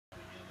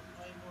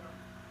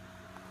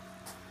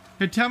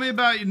Hey, tell me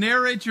about,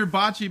 narrate your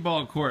bocce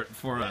ball court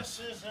for us.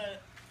 This is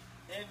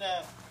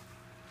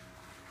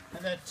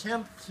an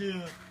attempt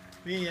to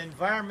be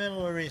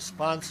environmentally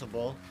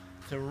responsible,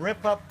 to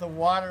rip up the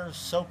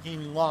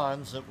water-soaking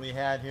lawns that we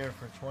had here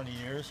for 20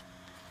 years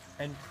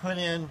and put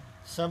in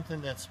something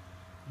that's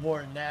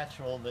more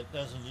natural, that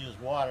doesn't use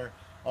water.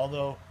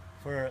 Although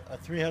for a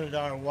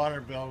 $300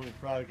 water bill, we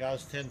probably got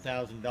us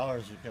 $10,000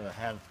 we could have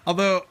had.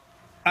 Although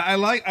I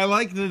like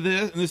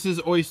this is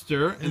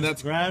oyster, and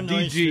that's ground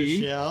DG.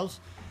 oyster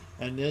shells,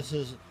 and this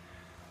is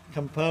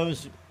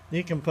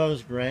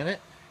decomposed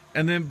granite.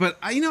 And then, but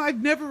I've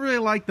never really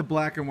liked the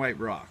black and white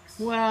rocks.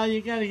 Well,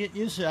 you got to get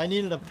used to it. I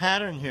needed a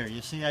pattern here.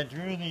 You see, I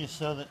drew these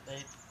so that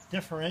they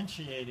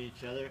differentiate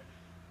each other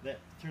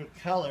through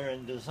color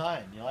and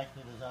design. You like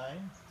the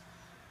design?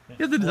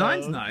 Yeah, the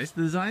design's nice.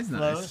 The design's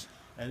nice.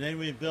 And then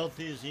we built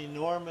these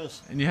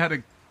enormous... And you had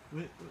to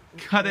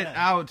cut it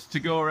out to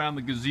go around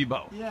the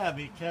gazebo. Yeah,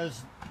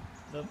 because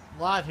the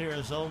lot here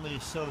is only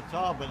so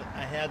tall, but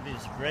I had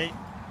these great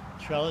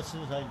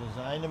trellises. I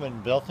designed them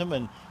and built them,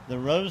 and the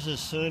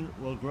roses soon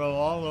will grow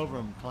all over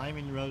them.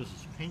 Climbing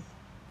roses, pink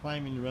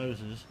climbing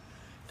roses,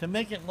 to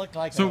make it look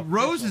like... So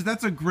roses,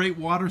 that's a great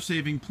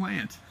water-saving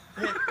plant.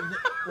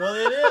 Well,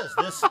 it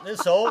is.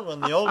 This old one,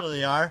 the older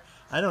they are,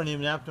 I don't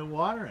even have to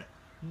water it.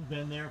 He's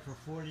been there for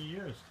 40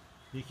 years.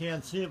 You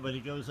can't see it, but he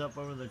goes up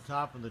over the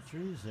top of the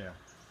trees there.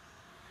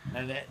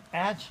 And it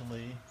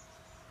actually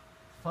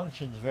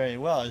functions very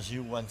well, as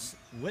you once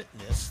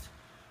witnessed,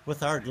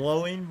 with our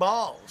glowing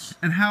balls.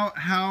 And how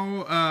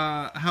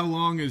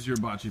long is your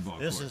bocce ball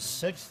This court? is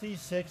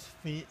 66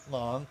 feet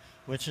long,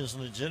 which is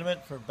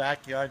legitimate for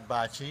backyard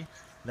bocce,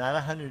 not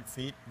 100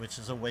 feet, which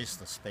is a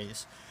waste of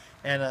space.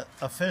 And an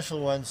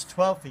official one's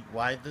 12 feet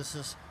wide. This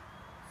is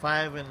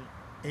 5 and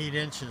 8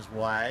 inches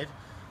wide.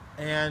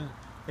 And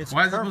it's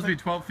Why is it supposed to be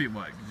 12 feet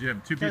wide? Because you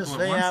have two people at once?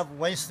 Because they have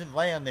wasted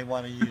land they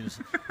want to use.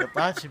 The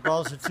bocce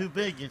balls are too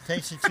big. It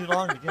takes you too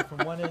long to get from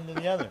one end to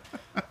the other.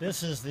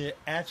 This is the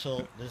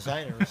actual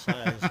designer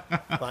size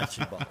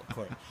bocce ball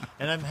court.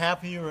 And I'm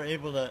happy you were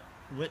able to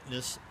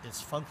witness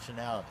its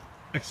functionality.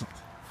 Excellent.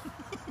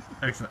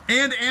 Excellent.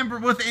 And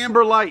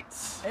amber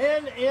lights.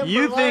 And amber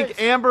You lights.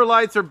 think amber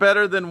lights are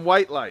better than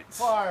white lights?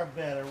 Far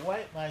better.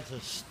 White lights are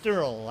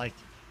sterile, like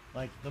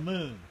the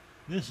moon.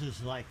 This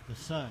is like the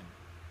sun.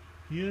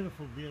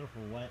 Beautiful,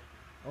 beautiful white.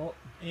 Oh,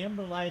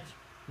 amber lights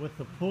with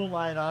the pool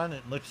light on,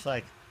 it looks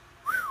like...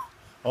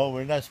 Oh,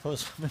 we're not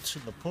supposed to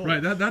mention the pool.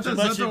 Right, that's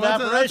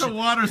a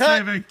water cut,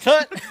 saving.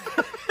 Cut!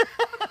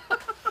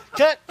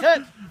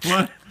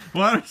 Cut!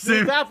 Water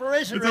saving.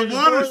 Evaporation It's rate a is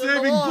water more than the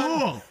saving lawn.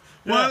 pool.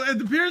 Well, it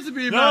appears to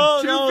be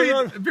about 2 feet. No.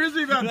 It appears to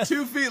be about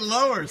 2 feet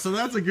lower, so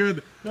that's a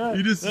good.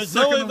 You just There's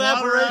sucking no the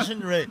water out.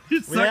 evaporation rate.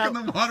 You're sucking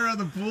the water out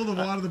of the pool to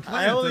water the plants.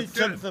 I only That's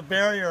took good. the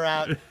barrier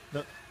out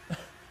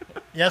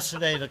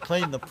yesterday to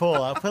clean the pool.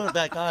 I'll put it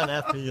back on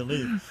after you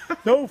leave.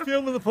 No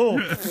film in the pool.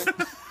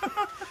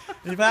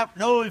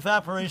 No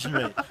evaporation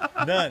rate.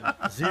 None.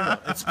 Zero.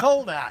 It's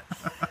cold out.